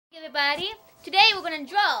Everybody, today we're gonna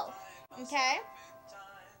draw, okay?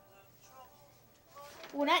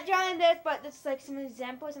 We're not drawing this, but this is like some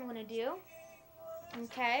examples I'm gonna do,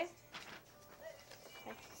 okay?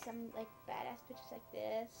 Like some like badass pictures like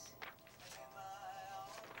this.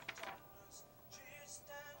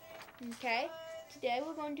 Okay, today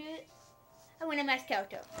we're gonna do a Winnie Mask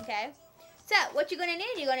character, okay? So, what you're gonna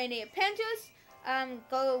need pencils,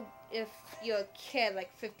 go if you're a kid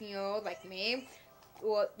like 15-year-old like me,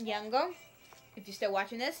 or younger, if you're still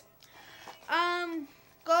watching this.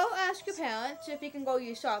 Go ask your parents if you can go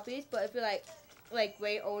use Sharpies, but if you're like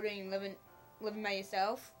way older and you're living by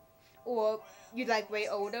yourself, or you're like way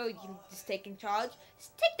older, you can just take in charge,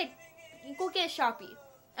 just go get a Sharpie.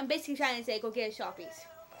 I'm basically trying to say go get a Sharpies.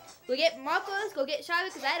 Go get markers, go get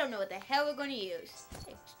Sharpies, because I don't know what the hell we're going to use.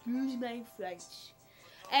 Excuse my French.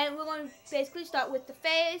 And we're going to basically start with the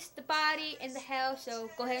face, the body, and the hair, so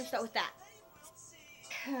go ahead and start with that.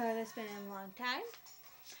 That's been a long time.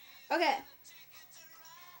 Okay.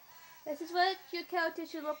 This is what your character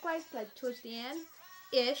should look like towards the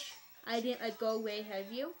end-ish. I didn't like go way ahead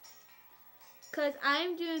of you. Cause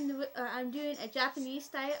I'm doing a Japanese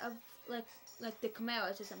style of like the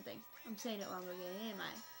chimeras or something. I'm saying it wrong again, am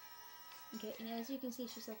I? Okay, and as you can see,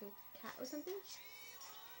 she's like a cat or something.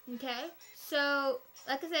 Okay, so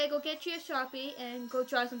like I said, go get you a Sharpie and go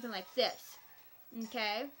draw something like this.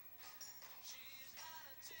 Okay.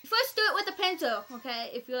 First, do it with a pencil. Okay,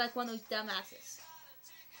 if you're like one of those dumbasses.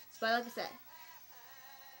 But like I said,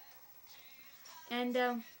 and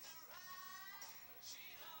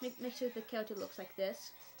make sure the character looks like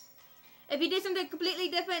this. If you did something completely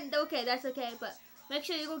different, okay, that's okay. But make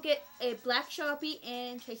sure you go get a black Sharpie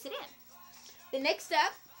and trace it in. The next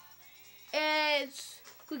step is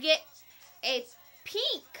go get a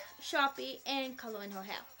pink Sharpie and color in her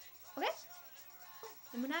hair. Okay?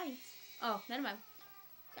 Number 9. Oh, never mind.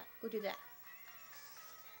 Yeah, go do that.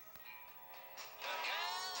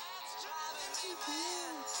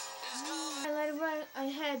 I let it run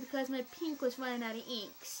ahead because my pink was running out of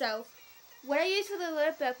ink. So, what I use for the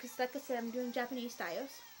little belt, because like I said, I'm doing Japanese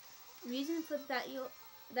styles. I'm using for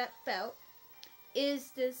that belt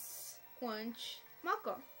is this orange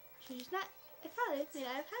marker. She's not italic, it's made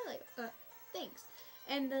out of highlight things.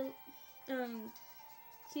 And the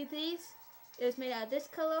see these? It was made out of this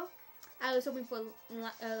color. I was hoping for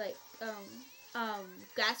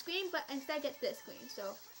grass green, but instead I get this green.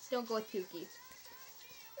 So don't go with pukey.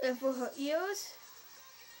 And for her ears,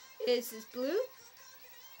 is this blue.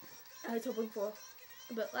 I was hoping for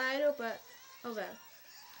a bit lighter, but oh well.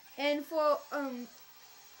 And for her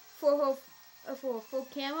full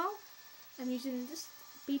camo, I'm using this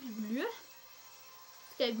baby blue,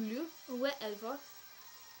 sky blue, or whatever.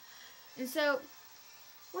 And so,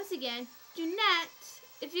 once again, do not,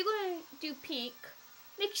 if you're going to do pink,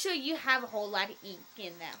 make sure you have a whole lot of ink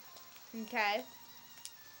in there. Okay?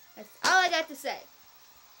 That's all I got to say.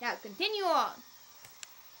 Now, continue on.